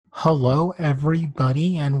Hello,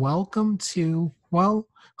 everybody, and welcome to,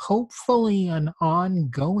 hopefully an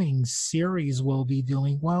ongoing series we'll be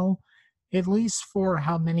doing, at least for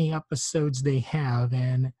how many episodes they have.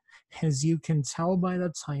 And as you can tell by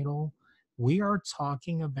the title, we are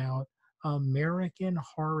talking about American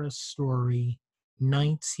Horror Story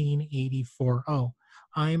 1984. Oh,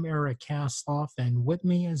 I'm Eric Kasloff, and with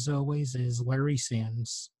me, as always, is Larry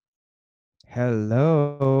Sands.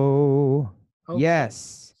 Hello. Okay,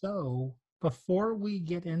 Yes. so before we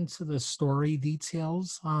get into the story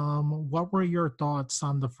details, what were your thoughts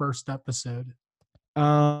on the first episode?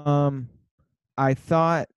 Um, I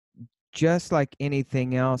thought just like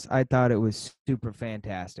anything else, I thought it was super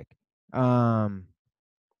fantastic. Um,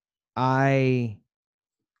 I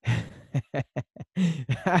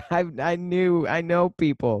I know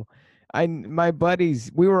people. My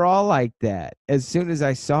buddies, we were all like that as soon as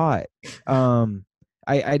I saw it. Um,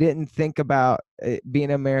 I didn't think about it being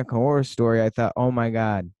an American Horror Story. I thought, oh my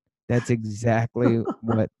God, that's exactly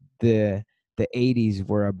what the the 80s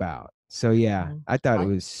were about. So yeah, Um, I thought it I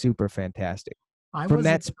was super fantastic I from was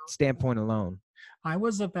that about standpoint alone. I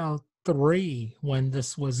was about 3 when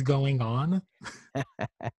this was going on, but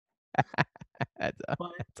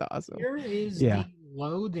That's awesome. here is Yeah. the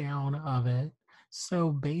lowdown of it.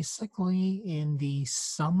 So basically, in the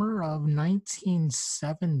summer of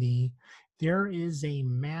 1970, there is a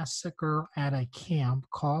massacre at a camp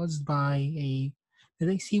caused by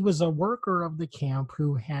he was a worker of the camp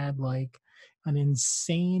who had like an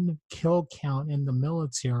insane kill count in the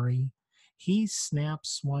military. He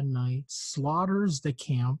snaps one night, slaughters the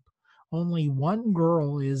camp. Only one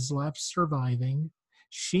girl is left surviving.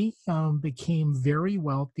 She became very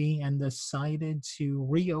wealthy and decided to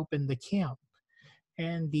reopen the camp.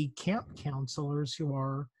 And the camp counselors, who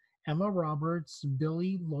are Emma Roberts,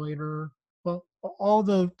 Billy Loiter, well, all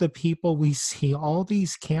the people we see, all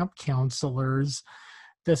these camp counselors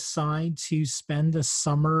decide to spend the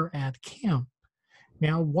summer at camp.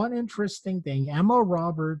 Now, one interesting thing, Emma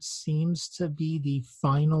Roberts seems to be the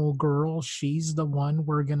final girl. She's the one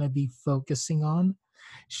we're going to be focusing on.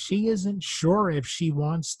 She isn't sure if she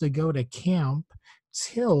wants to go to camp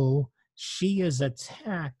till she is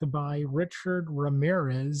attacked by Richard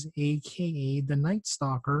Ramirez, aka the Night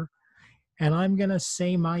Stalker. And I'm going to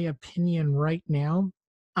say my opinion right now.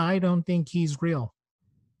 I don't think he's real.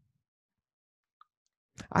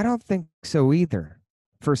 I don't think so either.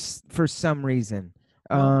 For some reason.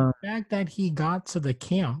 Well, Uh, the fact that he got to the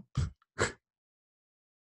camp.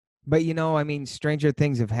 but I mean, stranger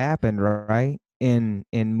things have happened, right? In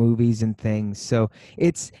movies and things. So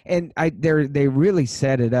it's and they really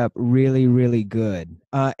set it up really really good.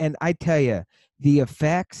 And I tell you, the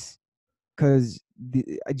effects, because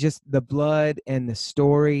just the blood and the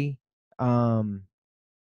story. Um,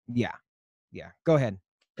 yeah, yeah. Go ahead.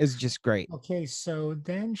 It's just great. Okay, so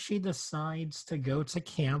then she decides to go to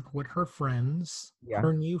camp with her friends, Yeah.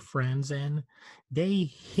 her new friends, and they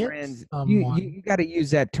hit Friends, someone. you got to use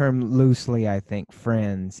that term loosely. I think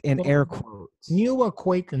friends in Well, air quotes. new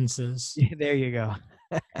acquaintances. There you go.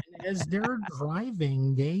 And as they're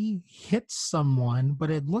driving, they hit someone, but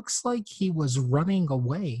it looks like he was running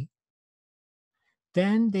away.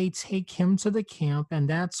 Then they take him to the camp, and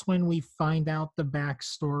that's when we find out the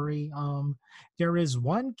backstory. There is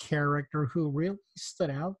one character who really stood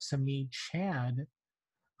out to me, Chad,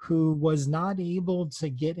 who was not able to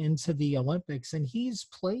get into the Olympics, and he's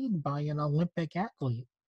played by an Olympic athlete.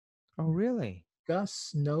 Oh, really?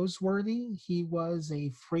 Gus Noseworthy, he was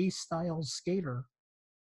a freestyle skater.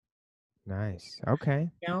 Nice.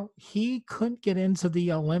 Okay. Now, he couldn't get into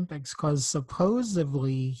the Olympics because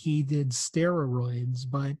supposedly he did steroids,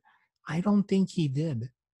 but I don't think he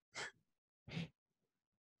did.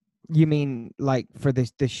 You mean like for the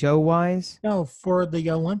show wise? No, for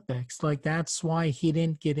the Olympics, like that's why he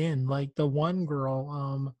didn't get in. Like the one girl,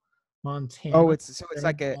 Oh, Montana, it's said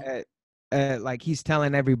like that like he's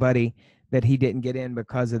telling everybody that he didn't get in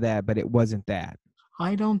because of that, but it wasn't that.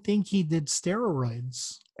 I don't think he did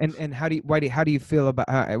steroids And how do you feel about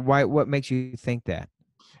why what makes you think that?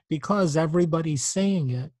 because everybody's saying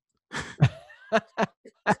it.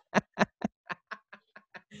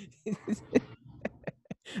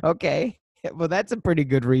 Okay. Well, that's a pretty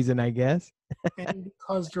good reason, I guess. And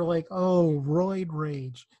because they're like, oh, roid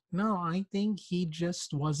rage. No, I think he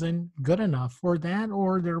just wasn't good enough for that,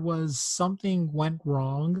 or there was something went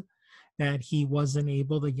wrong that he wasn't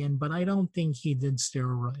able to get in, but I don't think he did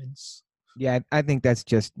steroids. Yeah, I think that's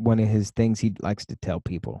just one of his things he likes to tell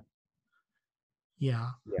people. Yeah.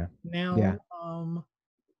 Yeah. Yeah. Now,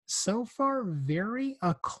 so far, very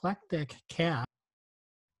eclectic cast.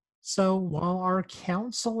 So while our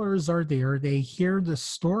counselors are there, they hear the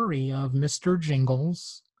story of Mr.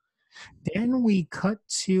 Jingles. Then we cut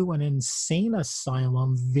to an insane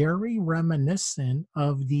asylum, very reminiscent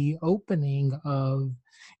of the opening of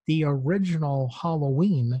the original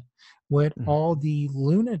Halloween, with Mhm. all the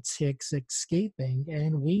lunatics escaping.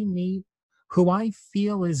 And we meet who I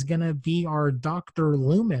feel is going to be our Dr.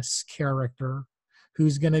 Loomis character,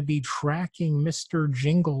 who's going to be tracking Mr.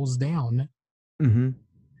 Jingles down. Mhm.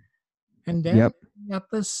 And then Yep. the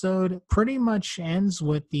episode pretty much ends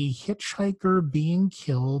with the hitchhiker being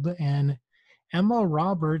killed and Emma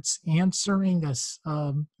Roberts answering I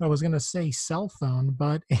was gonna say cell phone,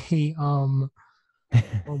 but a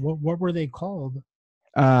what were they called?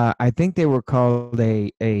 I think they were called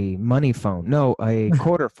a money phone. No, a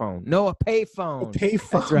quarter phone. No, a pay A phone. That's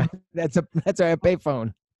payphone. right. That's right, a pay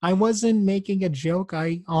phone. I wasn't making a joke.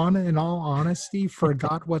 I, on in all honesty,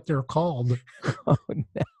 forgot what they're called.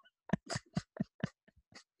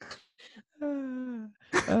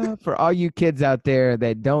 Oh, for all you kids out there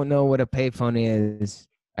that don't know what a payphone is,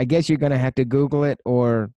 I guess you're gonna have to Google it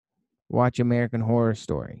or watch American Horror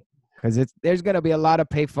Story because it's there's gonna be a lot of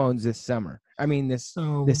payphones this summer. I mean this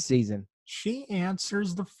So season. she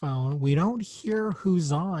answers the phone. We don't hear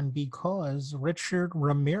who's on because Richard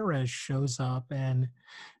Ramirez shows up, and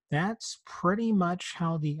that's pretty much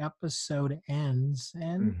how the episode ends.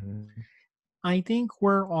 And Hmm. I think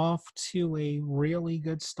we're off to a really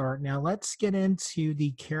good start. Now, let's get into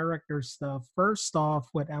the character stuff. First off,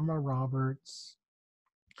 with Emma Roberts.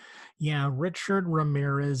 Yeah, Richard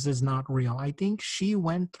Ramirez is not real. I think she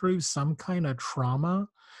went through some kind of trauma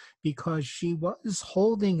because she was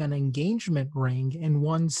holding an engagement ring in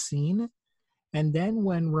one scene. And then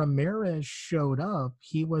when Ramirez showed up,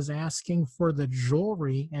 he was asking for the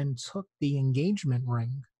jewelry and took the engagement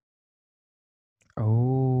ring.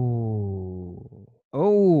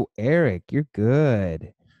 Oh, Eric, you're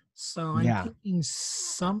good. So I'm Yeah. thinking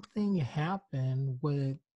something happened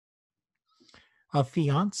with a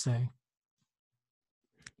fiance.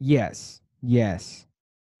 Yes. Yes.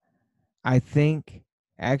 I think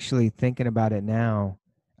actually thinking about it now,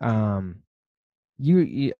 um,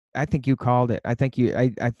 I think you called it. I think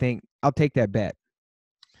I'll take that bet.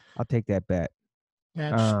 I'll take that bet.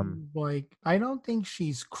 That she, Um, like, I don't think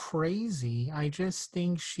she's crazy. I just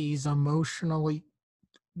think she's emotionally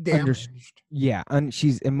under damaged. yeah,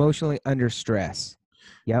 she's emotionally under stress.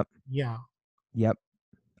 Yep. Yeah. Yep.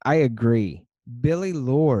 I agree. Billy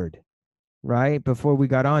Lord, right? Before we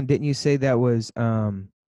got on, didn't you say that was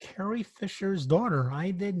Carrie Fisher's daughter.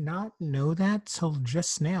 I did not know that till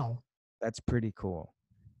just now. that's pretty cool.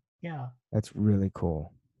 Yeah. That's really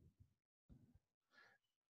cool.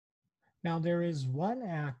 Now there is one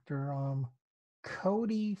actor,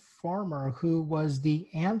 Cody Farmer, who was the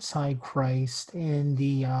Antichrist in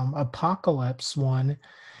the Apocalypse one.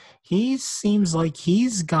 He seems like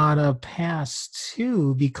he's got a pass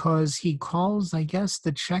too because he calls, I guess,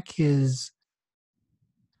 to check his,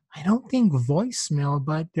 I don't think voicemail,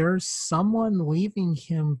 but there's someone leaving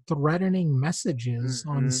him threatening messages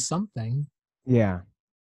on Hmm. something. Yeah.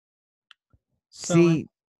 So See,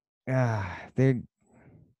 they're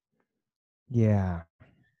yeah.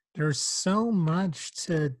 there's so much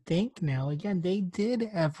to think now. Again, they did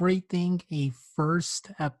everything a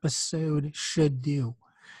first episode should do.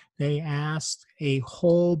 They asked a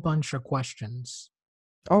whole bunch of questions.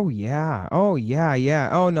 Oh yeah. Oh yeah, yeah.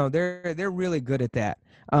 Oh no, they're really good at that.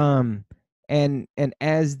 Um and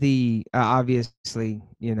as the obviously,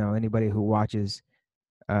 anybody who watches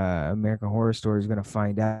American Horror Story is going to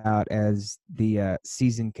find out as the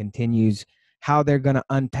season continues how they're going to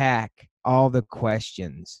unpack all the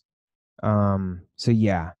questions. So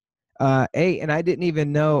yeah. Hey, and I didn't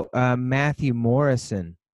even know Matthew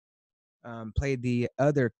Morrison played the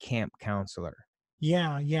other camp counselor.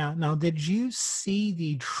 Yeah, yeah. Now, did you see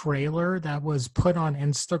the trailer that was put on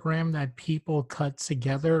Instagram that people cut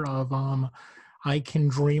together of I Can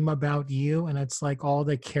Dream About You, and it's like all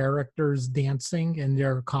the characters dancing in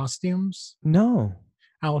their costumes? No,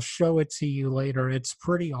 I'll show it to you later. It's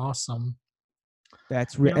pretty awesome.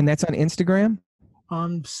 that's real, and Now, that's on Instagram.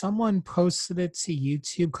 someone posted it to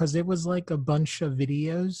YouTube because it was like a bunch of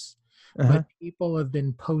videos, but Uh people have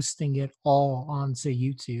been posting it all onto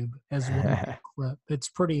YouTube as one huh. big clip. It's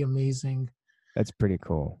pretty amazing. That's pretty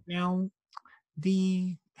cool. Now,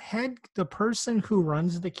 the person who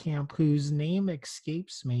runs the camp, whose name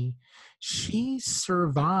escapes me, she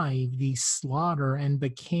survived the slaughter and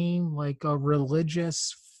became like a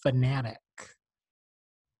religious fanatic.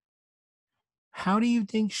 How do you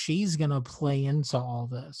think she's going to play into all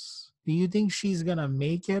this? Do you think she's going to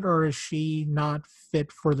make it, or is she not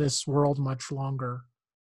fit for this world much longer?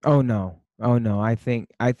 Oh no. Oh no. I think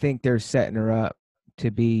they're setting her up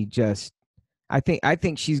to be just I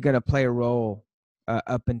think she's going to play a role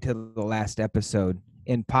up until the last episode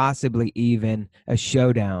and possibly even a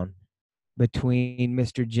showdown between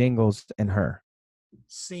Mr. Jingles and her.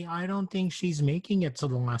 See, I don't think she's making it to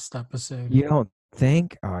the last episode. You don't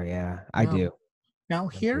think? Oh yeah, I No. do. Now,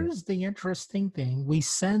 I do. here's the interesting thing. We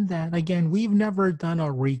said that again, we've never done a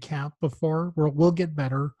recap before. We'll get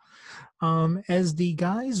better. As the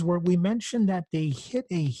guys were, we mentioned that they hit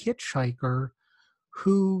a hitchhiker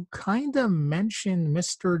who kind of mentioned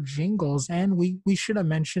Mr. Jingles, and we should have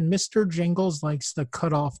mentioned Mr. Jingles likes to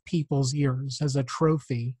cut off people's ears as a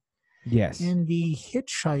trophy. Yes. And the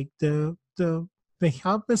hitchhike, the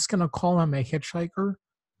I'm just gonna call him a hitchhiker.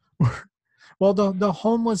 Well, the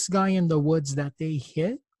homeless guy in the woods that they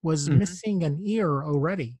hit was Mhm. missing an ear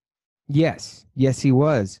already. Yes. Yes, he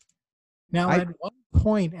was. Now, I at one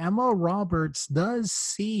point, Emma Roberts does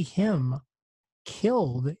see him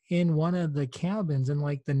killed in one of the cabins in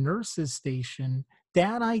like the nurses station.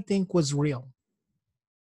 That I think was real.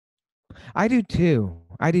 I do too.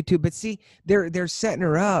 I do too. But see, they're setting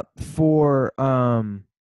her up for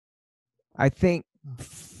I think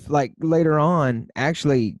like later on,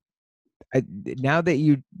 actually now that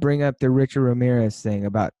you bring up the Richard Ramirez thing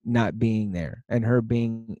about not being there and her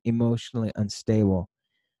being emotionally unstable,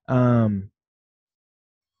 um,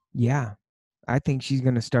 yeah, I think she's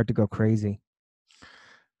gonna start to go crazy.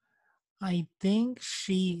 I think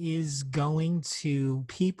she is going to,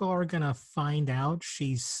 people are going to find out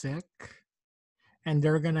she's sick and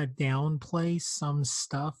they're going to downplay some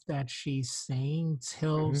stuff that she's saying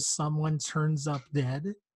till Hmm. someone turns up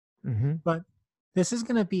dead. Hmm. But this is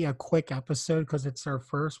going to be a quick episode because it's our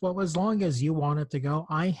first. Well, as long as you want it to go,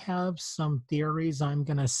 I have some theories I'm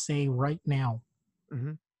going to say right now.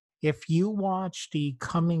 Hmm. If you watch the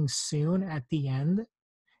coming soon at the end,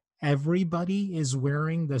 everybody is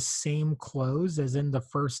wearing the same clothes as in the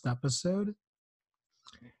first episode,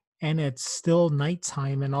 and it's still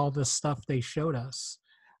nighttime and all the stuff they showed us.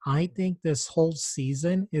 I think this whole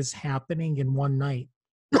season is happening in one night.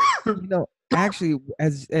 Actually,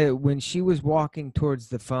 as when she was walking towards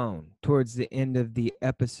the phone towards the end of the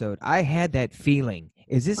episode, I had that feeling.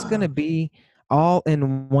 Is this gonna be all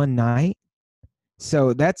in one night?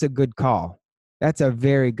 So that's a good call. That's a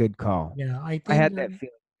very good call. Yeah, I I think had that they're,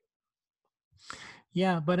 feeling.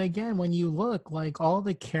 yeah, but again, when you look, like all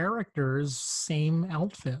the characters, same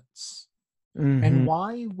outfits. And Hmm.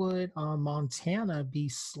 why would Montana be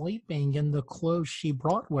sleeping in the clothes she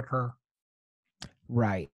brought with her?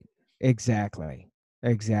 Right. Exactly.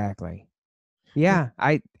 Exactly. N- Yeah,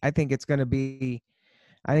 I think it's gonna be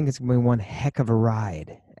I think it's gonna be one heck of a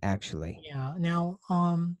ride, actually. Yeah. Now,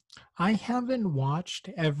 I haven't watched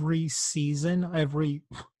every season, every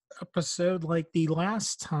episode. Like the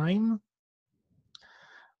last time,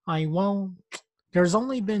 I won't. There's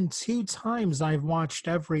only been two times I've watched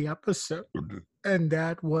every episode, and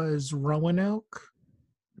that was Roanoke,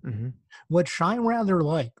 Hmm. which I rather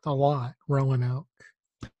liked a lot. Roanoke.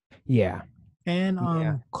 Yeah. And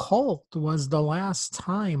Yeah. Cult was the last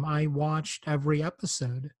time I watched every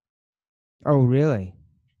episode. Oh, really?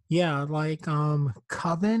 Yeah, like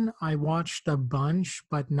Coven, I watched a bunch,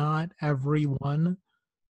 but not every one.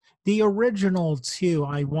 The original too,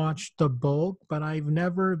 I watched the bulk, but I've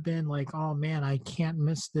never been like, oh man, I can't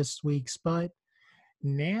miss this week's. But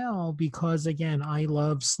now, because again, I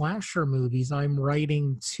love slasher movies, I'm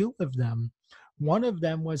writing two of them. One of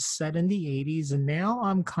them was set in the 80s, and now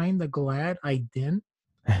I'm kind of glad I didn't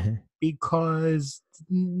because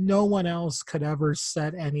no one else could ever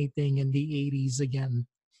set anything in the 80s again.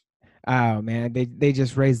 Oh man, they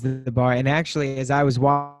just raised the bar. And actually, as I was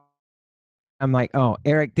watching, I'm like, oh,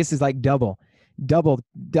 Eric, this is like double, double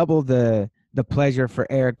the pleasure for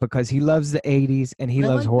Eric because he loves the '80s and he I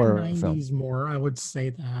loves like the horror films. 90s more, I would say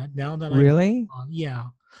that. Now that I'm Really? yeah.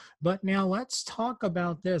 But now let's talk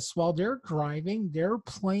about this. While they're driving, they're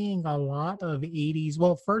playing a lot of 80s.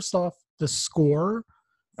 Well, first off, the score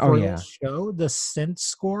Oh for this yeah. show, the synth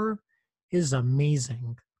score is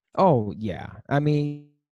amazing. Oh yeah. I mean,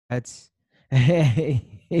 that's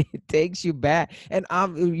it takes you back. And I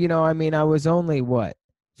mean, I was only what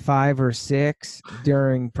 5 or 6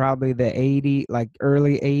 during probably the like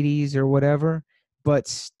early '80s or whatever, but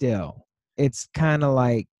still, it's kind of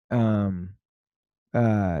like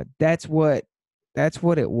that's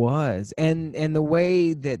what it was. And the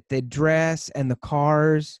way that the dress and the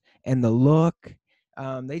cars and the look,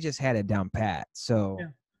 they just had it down pat. So, Yeah.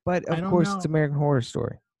 but I of don't course, it's know. American Horror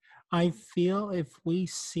Story. I feel if we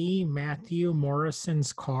see Matthew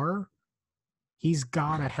Morrison's car, he's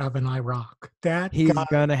gotta have an IROC. That He's guy,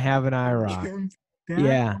 gonna have an IROC. That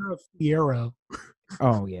Yeah. or a Fiero.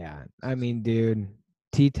 Oh yeah. I mean, dude,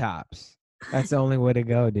 T-tops. That's the only way to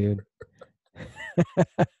go, dude.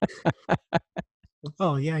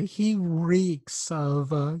 Oh yeah, he reeks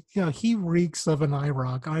of an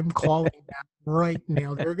IROC. I'm calling that right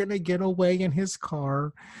now. They're gonna get away in his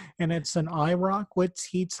car, and it's an IROC with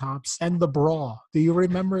T-tops and the bra. Do you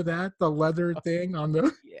remember that? The leather thing on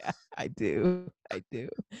the Yeah, I do. I do.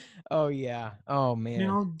 Oh yeah. Oh man.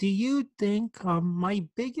 Now, do you think my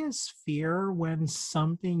biggest fear when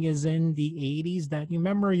something is in the 80s that you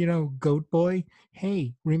remember, Goat Boy?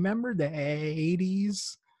 Hey, remember the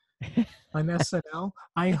 80s on SNL?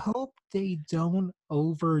 I hope they don't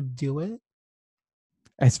overdo it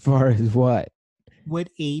As far as what? with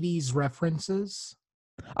 80s references.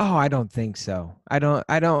 Oh, I don't think so. I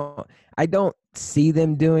don't see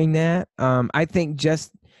them doing that. I think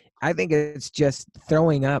it's just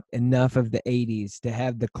throwing up enough of the 80s to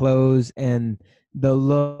have the clothes and the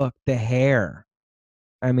look, the hair.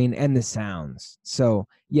 I mean, and the sounds. So,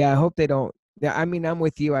 yeah, I hope they don't. Yeah, I mean, I'm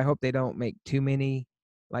with you. I hope they don't make too many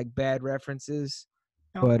like bad references.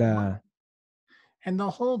 Now, But and the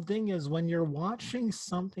whole thing is when you're watching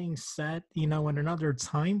something set, in another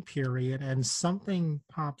time period and something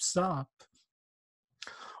pops up,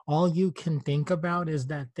 all you can think about is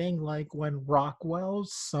that thing like when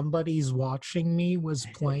Rockwell's Somebody's Watching Me was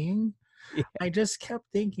playing. yeah, I just kept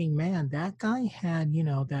thinking, man, that guy had,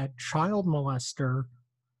 that child molester,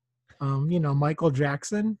 Michael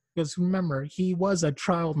Jackson, because remember, he was a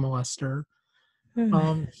child molester.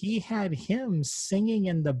 He had him singing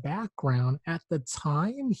in the background. At the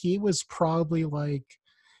time, he was probably like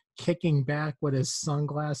kicking back with his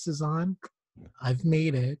sunglasses on. I've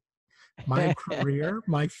made it. My career,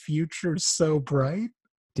 my future's so bright.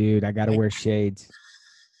 dude, I gotta wear shades.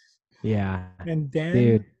 Yeah, And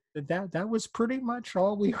then dude. that was pretty much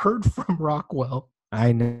all we heard from Rockwell.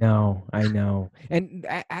 I know, I know. And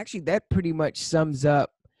actually, that pretty much sums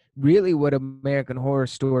up really what American Horror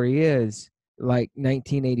Story is like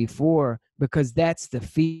 1984, because that's the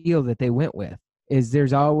feel that they went with. Is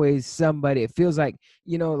there's always somebody, it feels like,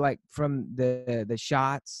 like from the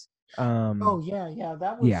shots. Oh yeah, yeah,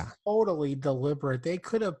 that was Yeah. totally deliberate. They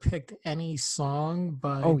could have picked any song,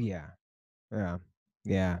 Oh, but yeah. Yeah.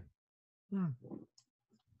 Yeah. hmm,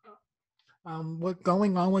 what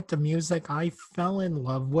going on with the music, I fell in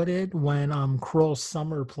love with it when Cruel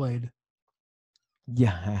Summer played.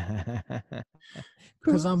 Yeah.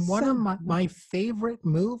 Because Cruel one of Summer. my favorite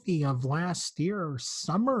movie of last year,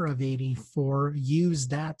 Summer of '84, used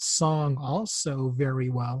that song also very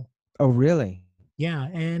well. Oh, really? Yeah,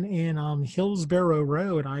 and in Hillsborough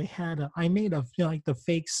Road, I made a like the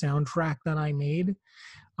fake soundtrack that I made.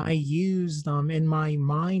 I used in my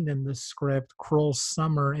mind in the script Cruel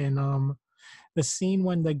Summer and the scene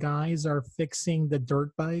when the guys are fixing the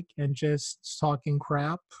dirt bike and just talking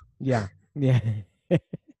crap. Yeah. Yeah.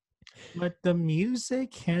 But the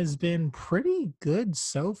music has been pretty good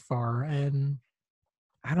so far, and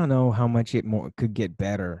I don't know how much it more could get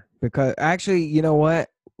better, because actually, you know what?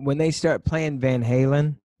 When they start playing Van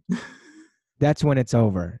Halen, that's when it's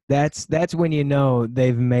over. That's when you know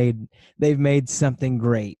they've made something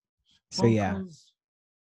great. So well, yeah. because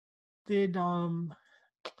did um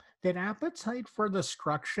did Appetite for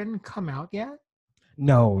Destruction come out yet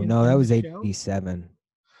No, no, that in the was show? 87.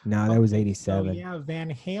 No, that was Okay, so 87. yeah, Van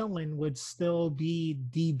Halen would still be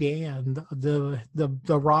the band, the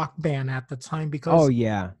rock band at the time Oh because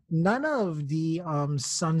yeah. none of the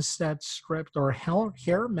Sunset Script or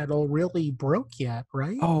hair metal really broke yet,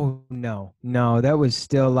 right? Oh no. No, that was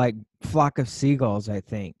still like Flock of Seagulls, I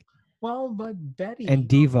think. Well, but And Betty,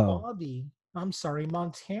 Devo. Bobby, I'm sorry,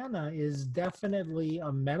 Montana is definitely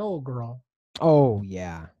a metal girl, Oh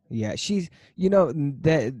yeah. Yeah. She's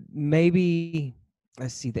that maybe,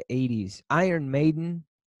 let's see, the 80s. Iron Maiden.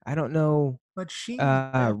 I don't know. but she's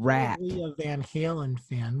Rat. definitely a Van Halen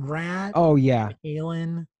fan. Rat, Oh Van yeah.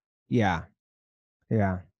 Halen. Yeah.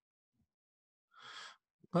 Yeah.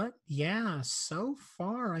 But yeah, so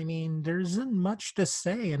far, I mean, there isn't much to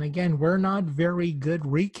say. And again, we're not very good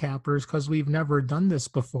recappers because we've never done this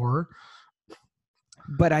before.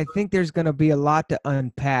 But I think there's going to be a lot to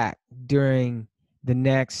unpack during the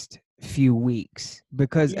next few weeks,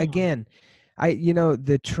 because Yeah. again,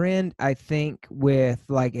 the trend, I think, with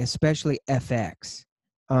like especially FX,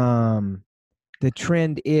 um the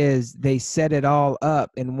trend is they set it all up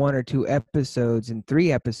in one or two episodes and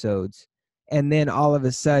three episodes, and then all of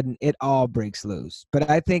a sudden it all breaks loose. But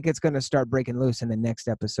I think it's going to start breaking loose in the next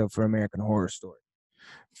episode for American Horror Story.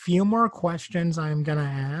 Few more questions I'm gonna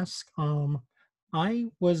ask. I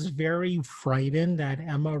was very frightened that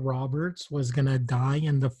Emma Roberts was gonna die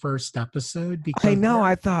in the first episode I because know.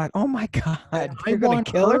 I thought, oh my God, I they're gonna want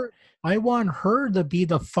kill her. her. I want her to be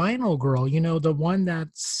the final girl. You know, the one that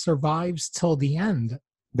survives till the end.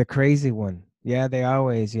 The crazy one. Yeah, they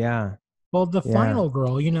always. Yeah, Well, the yeah, final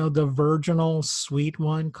girl. You know, the virginal, sweet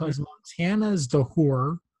one. Mm, Because Montana's the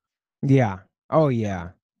whore. yeah. Oh yeah.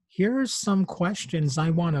 Here's some questions I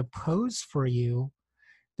want to pose for you.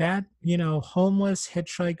 That, homeless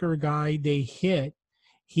hitchhiker guy they hit,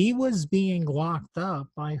 he was being locked up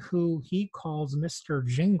by who he calls Mr.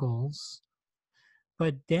 Jingles.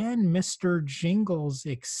 But then Mr. Jingles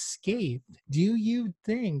escaped. Do you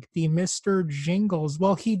think the Mr. Jingles,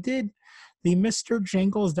 well, he did, the Mr.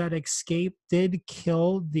 Jingles that escaped did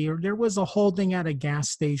kill there was a holding at a gas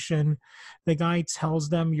station. The guy tells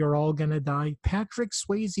them, you're all going to die. Patrick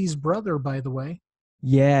Swayze's brother, by the way.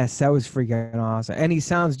 Yes, that was freaking awesome. And he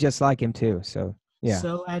sounds just like him too. So yeah.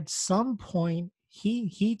 So at some point,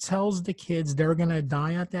 he tells the kids they're gonna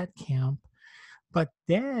die at that camp, but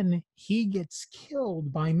then he gets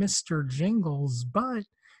killed by Mr. Jingles. But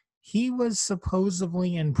he was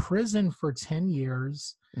supposedly in prison for 10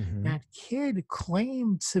 years. Mm-hmm. That kid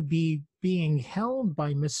claimed to be being held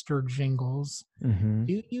by Mr. Jingles. Mm-hmm.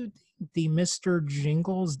 Do you think the Mr.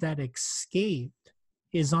 Jingles that escaped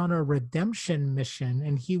is on a redemption mission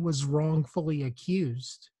and he was wrongfully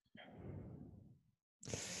accused?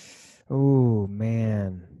 Oh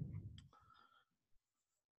man.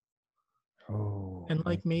 Oh And man.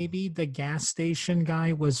 like maybe the gas station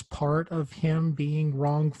guy was part of him being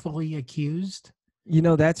wrongfully accused.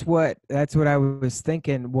 That's what I was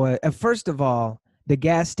thinking. Was first of all, the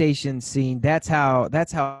gas station scene. That's how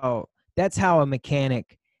a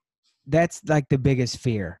mechanic. That's like the biggest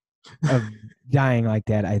fear of dying like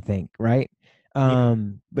that. I think, right? Yeah.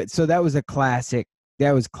 But so that was a classic.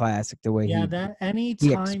 That was classic. The way Yeah, he that he anytime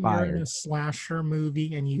you're in a expired. slasher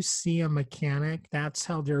movie and you see a mechanic, that's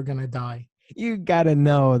how they're gonna die. You gotta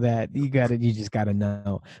know that. You just gotta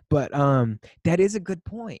know. But that is a good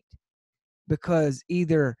point because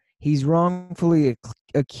either he's wrongfully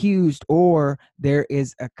accused or there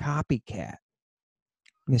is a copycat,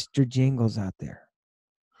 Mr. Jingles out there.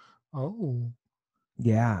 Oh.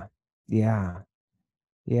 Yeah, yeah,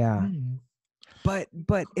 yeah. Hmm. But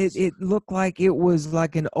it looked like it was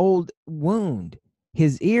like an old wound,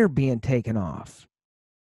 his ear being taken off.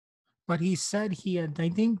 But he said he had, I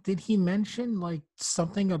think, did he mention like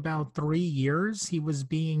something about 3 years he was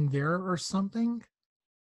being there or something?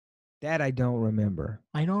 That I don't remember.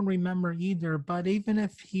 I don't remember either, but even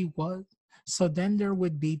if he was, so then there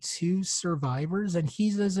would be two survivors, and he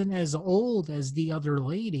isn't as old as the other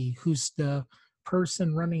lady who's the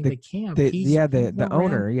person running The the camp. the He's yeah he's the around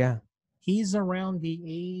owner, yeah. he's around the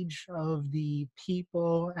age of the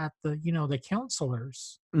people at the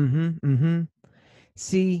counselors. Mm-hmm. Mm-hmm.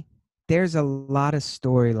 See, there's a lot of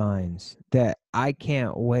storylines that I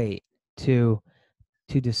can't wait to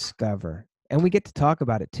discover. And we get to talk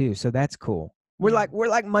about it too. So that's cool. We're Yeah. like we're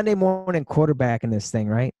like Monday morning quarterback in this thing,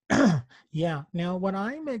 right? Yeah. Now, what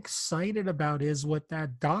I'm excited about is what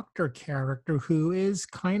that doctor character, who is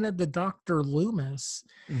kind of the Dr. Loomis,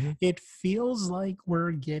 Mm-hmm. it feels like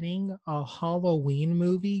we're getting a Halloween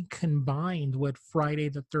movie combined with Friday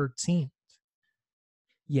the 13th.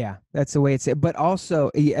 Yeah, that's the way it's. But also,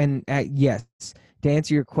 and yes, to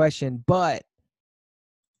answer your question, but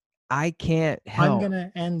I can't I'm help. going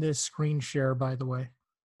to end this screen share, by the way.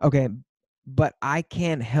 Okay, but I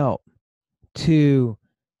can't help to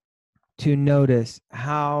notice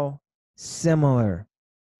how similar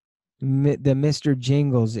the Mr.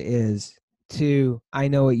 Jingles is to I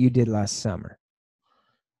Know What You Did Last Summer.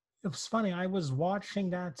 It was funny. I was watching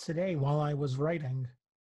that today while I was writing.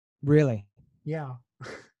 Really? Yeah.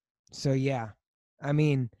 So yeah, I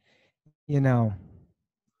mean, you know,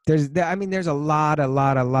 there's a lot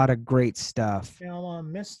of great stuff. Now,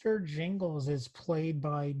 Mr. Jingles is played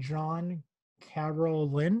by John Carroll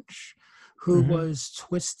Lynch, who Hmm. was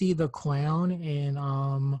Twisty the Clown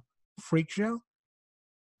in Freak Show.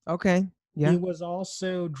 Okay, He yeah, was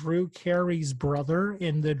also Drew Carey's brother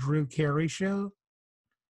in the Drew Carey Show.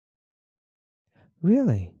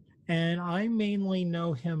 really. And I mainly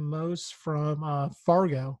know him most from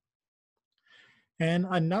Fargo. And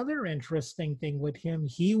another interesting thing with him,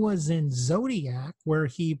 he was in Zodiac, where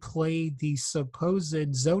he played the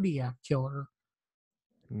supposed Zodiac killer.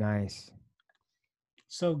 Nice.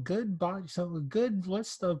 So a good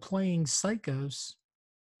list of playing psychos.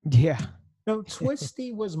 Yeah. No,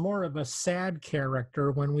 Twisty was more of a sad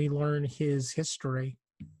character when we learn his history.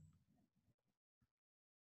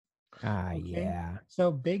 Okay. Yeah.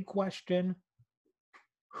 So big question.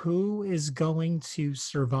 Who is going to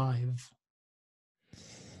survive?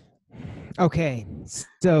 Okay,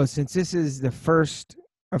 so since this is the first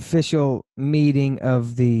official meeting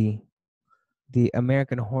of the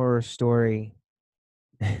American Horror Story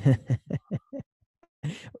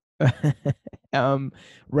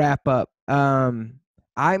wrap up,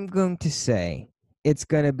 I'm going to say it's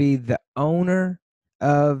going to be the owner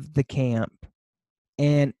of the camp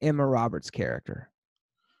and Emma Roberts' character.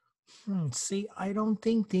 See, I don't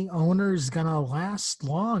think the owner's gonna last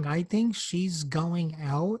long. I think she's going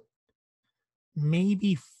out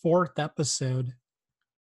maybe fourth episode.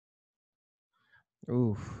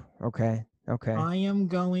 Ooh, okay, okay. I am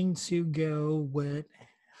going to go with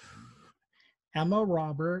Emma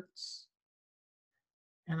Roberts.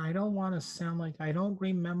 And I don't want to sound like I don't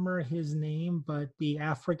remember his name, but the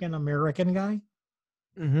African American guy.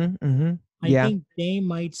 I Yeah, think they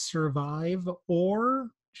might survive, or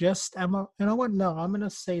just Emma. You know what? No, I'm going to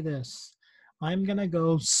say this. I'm going to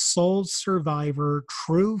go sole survivor,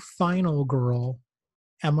 true final girl,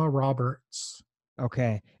 Emma Roberts.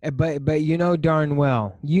 okay. But you know darn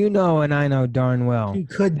well, and I know darn well She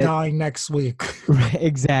could that die next week. right,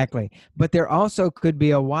 exactly. But there also could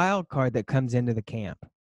be a wild card that comes into the camp.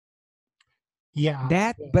 Yeah.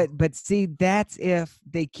 That, Yeah. but see, that's if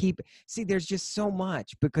they keep. See, there's just so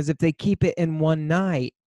much because if they keep it in one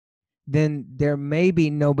night, then there may be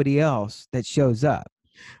nobody else that shows up.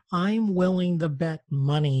 I'm willing to bet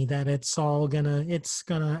money that it's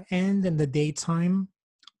gonna end in the daytime.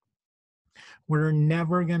 We're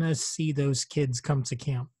never gonna see those kids come to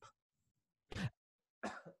camp.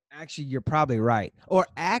 Actually, you're probably right. Or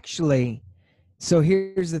actually, so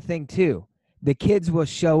here's the thing too: the kids will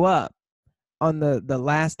show up on the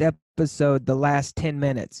last episode, the last 10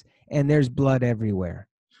 minutes, and there's blood everywhere.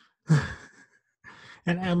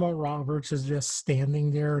 And Emma Roberts is just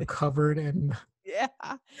standing there covered in.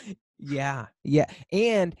 Yeah. Yeah.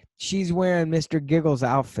 And she's wearing Mr. Giggles'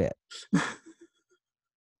 outfit.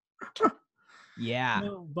 Yeah.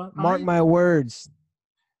 No, but Mark my words.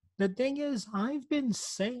 the thing is, I've been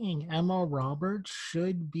saying Emma Roberts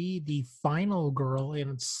should be the final girl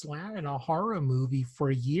in a horror movie for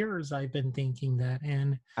years. I've been thinking that,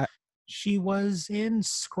 and I, she was in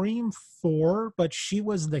Scream 4, but she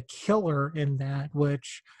was the killer in that,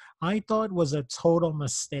 which I thought was a total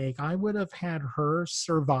mistake. I would have had her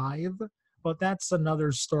survive, but that's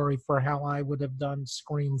another story for how I would have done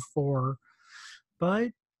Scream 4.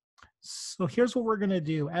 But so here's what we're going to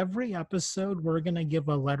do. Every episode, we're going to give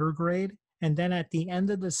a letter grade. And then at the end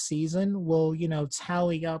of the season, we'll,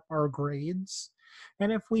 tally up our grades.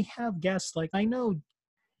 And if we have guests, like I know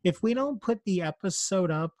if we don't put the episode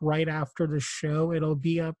up right after the show, it'll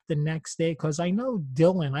be up the next day. Because I know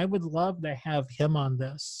Dylan, I would love to have him on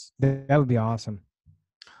this. that would be awesome.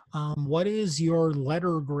 What is your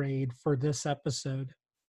letter grade for this episode?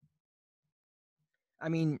 I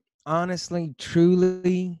mean, honestly,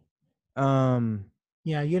 truly,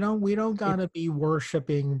 Yeah, we don't gotta be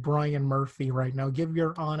worshiping Brian Murphy right now. Give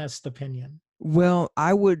your honest opinion. well,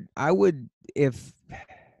 I would, if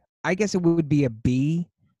I guess it would be a B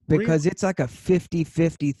Really? because it's like a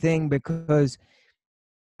 50-50 thing because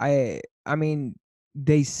I mean,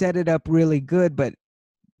 they set it up really good, but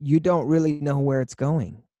you don't really know where it's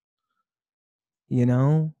going, you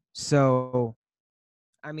know? So,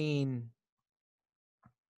 I mean,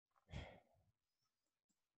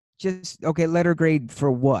 just okay, letter grade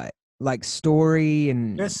for what? Like story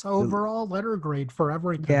and This overall letter grade for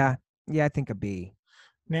everything. yeah, yeah, I think a B.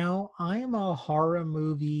 Now, I'm a horror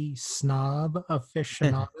movie snob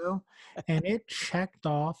aficionado, and it checked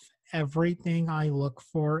off everything I look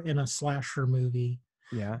for in a slasher movie.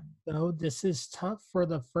 Yeah, So, this is tough for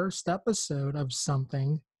the first episode of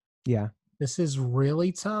something. yeah. This is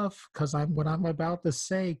really tough because I'm what I'm about to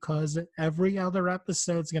say, because every other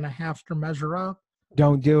episode's going to have to measure up.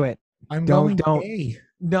 Don't do it. I'm Don't going don't. A.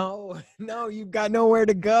 No, you've got nowhere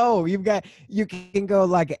to go. You can go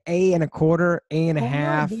like A and a quarter, A and a Oh, no,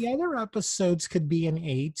 half. the other episodes could be an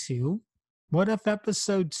A too. What if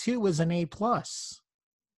episode 2 is an A plus?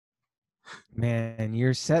 Man,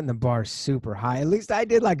 you're setting the bar super high. At least I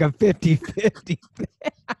did like a 50-50.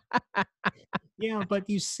 Yeah, but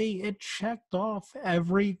you see, it checked off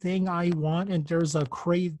everything I want, and there's a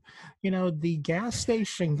crazy, the gas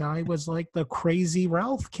station guy was like the crazy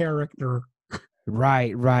Ralph character.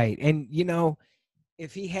 Right. And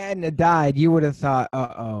if he hadn't have died, you would have thought,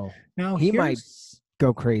 uh-oh, Now, he might here's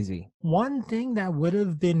go crazy. one thing that would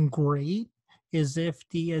have been great is if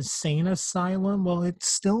the insane asylum, well, it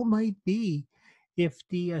still might be, if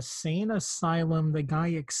the insane asylum the guy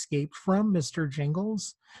escaped from, Mr.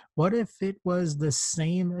 Jingles, what if it was the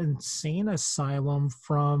same insane asylum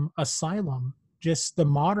from Asylum, just the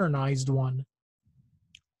modernized one?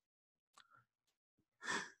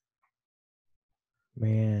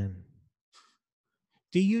 Man.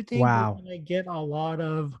 Do you think we're Wow. going to get a lot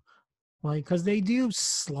of, like, because they do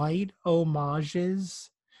slight homages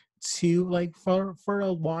to, like, for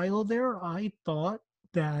a while there I thought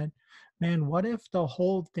that, man, what if the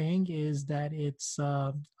whole thing is that it's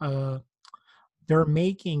they're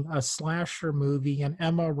making a slasher movie and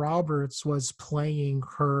Emma Roberts was playing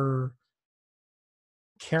her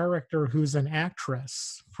character who's an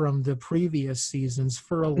actress from the previous seasons.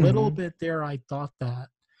 For a little Hmm. bit there I thought that.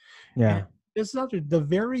 And Yeah. this is other, the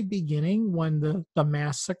very beginning when the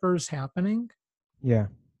massacre's happening, Yeah.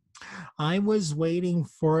 I was waiting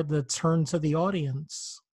for the turn to the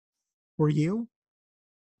audience. Were you?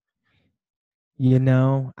 You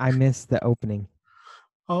know, I missed the opening.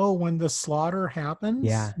 Oh, when the slaughter happens,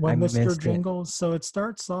 Yeah, I when Mr. missed it. Jingles. So it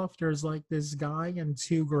starts off, there's like this guy and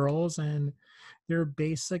two girls, and they're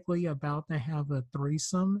basically about to have a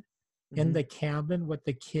threesome in Hmm. the cabin with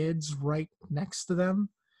the kids right next to them.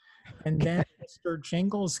 And then Mr.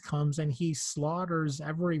 Jingles comes and he slaughters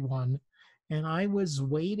everyone. And I was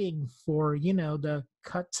waiting for, the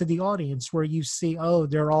cut to the audience where you see, oh,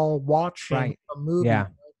 they're all watching Right. a movie. Yeah.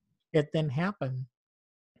 It didn't happen.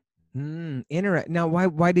 Now,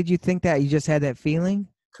 why did you think that? You just had that feeling?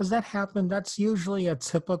 Because that happened. That's usually a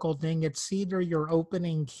typical thing. It's either your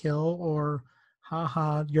opening kill or,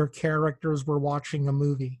 haha, your characters were watching a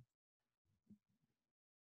movie.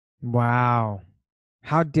 Wow.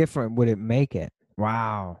 How different would it make it?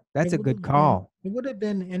 Wow. That's a good call. It would have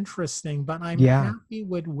been interesting, but I'm Yeah. happy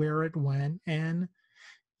with where it went. And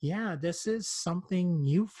yeah, this is something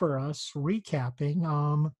new for us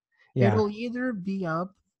recapping. Yeah. It'll either be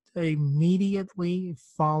up immediately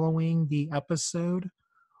following the episode,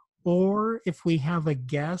 or if we have a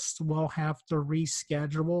guest, we'll have to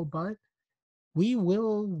reschedule, but we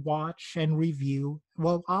will watch and review.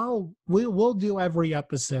 Well, we'll do every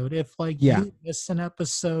episode. If like Yeah. you miss an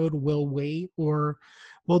episode, we'll wait, or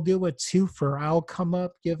we'll do a twofer. I'll come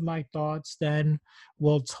up, give my thoughts, then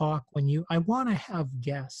we'll talk when you I want to have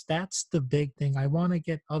guests. That's the big thing. I want to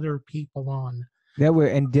get other people on. That would,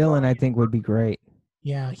 and Dylan, I Brian, think, would be great.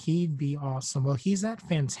 yeah, he'd be awesome. Well, he's at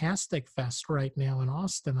Fantastic Fest right now in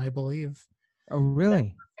Austin, I believe. Oh, Is that really?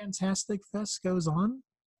 where Fantastic Fest goes on?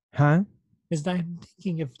 Huh? Is that I'm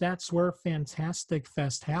thinking if that's where Fantastic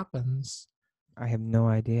Fest happens. I have no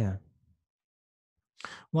idea.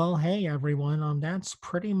 Well, hey everyone, that's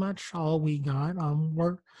pretty much all we got.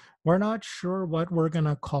 We're not sure what we're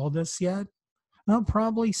gonna call this yet.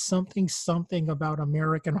 Probably something about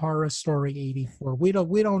American Horror Story 84. We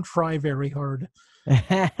don't try very hard.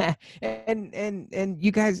 And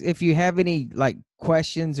you guys, if you have any like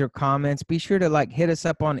questions or comments, be sure to like hit us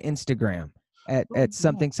up on Instagram Oh, at yeah.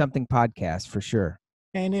 something podcast for sure.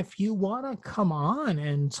 And if you want to come on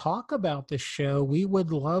and talk about the show, we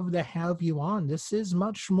would love to have you on. This is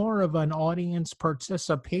much more of an audience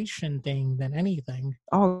participation thing than anything.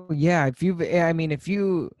 Oh yeah, if you I mean if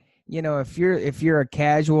you you know if you're a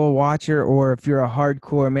casual watcher or if you're a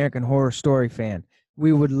hardcore American Horror Story fan,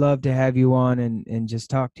 we would love to have you on and just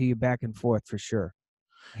talk to you back and forth for sure.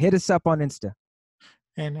 Hit us up on Insta.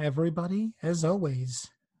 And everybody, as always,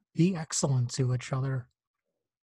 be excellent to each other.